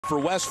for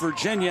West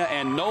Virginia,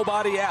 and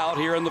nobody out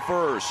here in the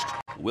first.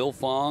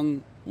 Wilfong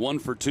 1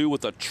 for 2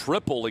 with a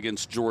triple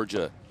against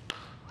Georgia.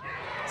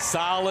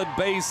 Solid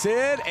base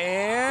hit,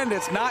 and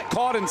it's not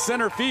caught in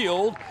center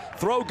field.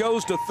 Throw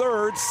goes to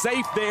third,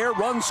 safe there,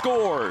 run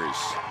scores.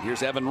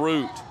 Here's Evan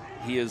Root.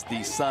 He is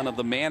the son of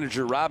the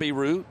manager, Robbie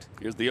Root.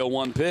 Here's the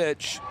 0-1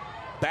 pitch.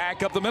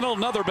 Back up the middle,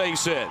 another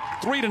base hit.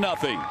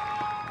 3-0.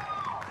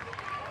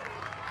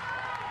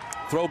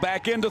 Throw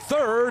back into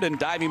third, and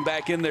diving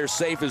back in there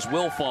safe is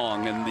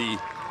Wilfong. And the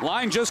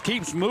line just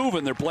keeps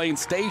moving. They're playing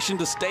station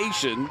to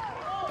station,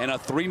 and a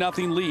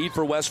 3-0 lead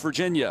for West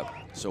Virginia.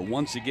 So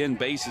once again,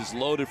 bases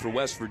loaded for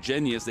West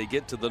Virginia as they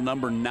get to the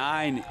number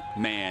 9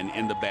 man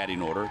in the batting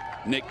order,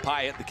 Nick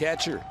Pyatt, the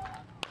catcher.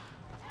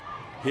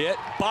 Hit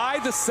by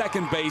the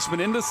second baseman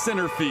into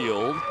center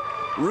field.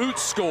 Root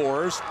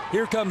scores.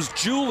 Here comes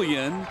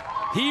Julian.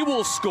 He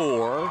will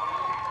score.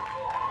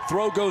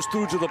 Throw goes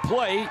through to the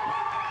plate,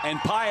 and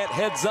Pyatt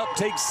heads up,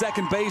 takes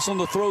second base on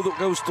the throw that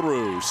goes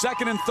through.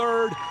 Second and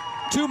third,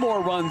 2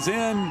 more runs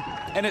in,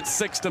 and it's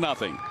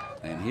 6-0.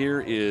 And here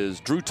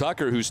is Drew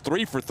Tucker, who's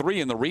 3 for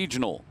 3 in the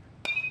regional.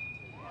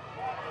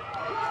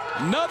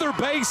 Another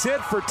base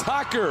hit for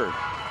Tucker.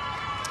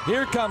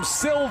 Here comes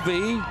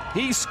Sylvie.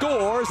 He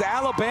scores.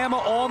 Alabama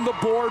on the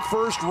board,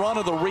 first run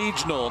of the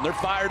regional, and they're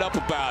fired up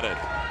about it.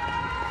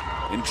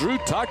 And Drew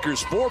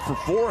Tucker's 4 for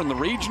 4 in the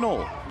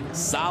regional.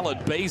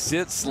 Solid base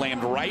hit,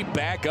 slammed right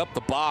back up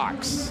the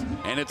box.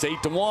 And it's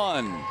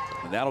 8-1.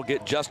 And that'll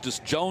get Justice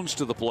Jones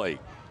to the plate.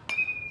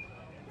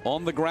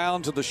 On the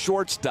ground to the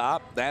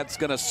shortstop. That's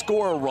going to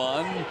score a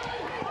run.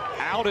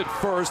 Out at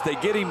first. They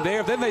get him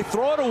there. Then they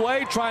throw it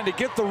away, trying to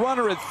get the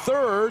runner at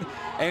third.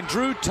 And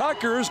Drew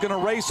Tucker's going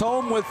to race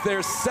home with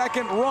their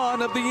second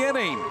run of the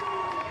inning.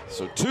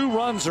 So 2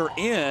 runs are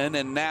in,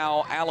 and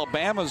now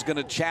Alabama's going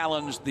to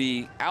challenge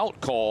the out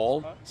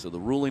call. So the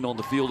ruling on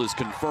the field is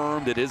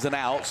confirmed. It is an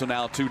out, so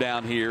now 2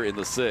 down here in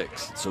the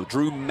 6th. So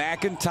Drew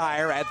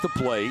McIntyre at the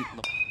plate.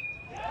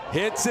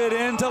 Hits it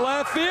into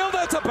left field.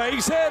 That's a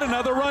base hit.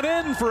 Another run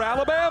in for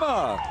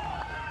Alabama.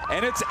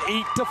 And it's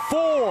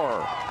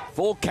 8-4.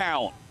 Full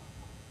count.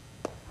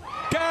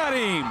 Got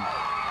him.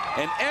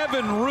 And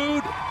Evan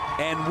Root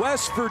and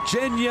West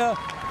Virginia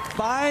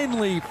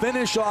finally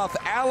finish off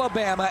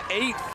Alabama 8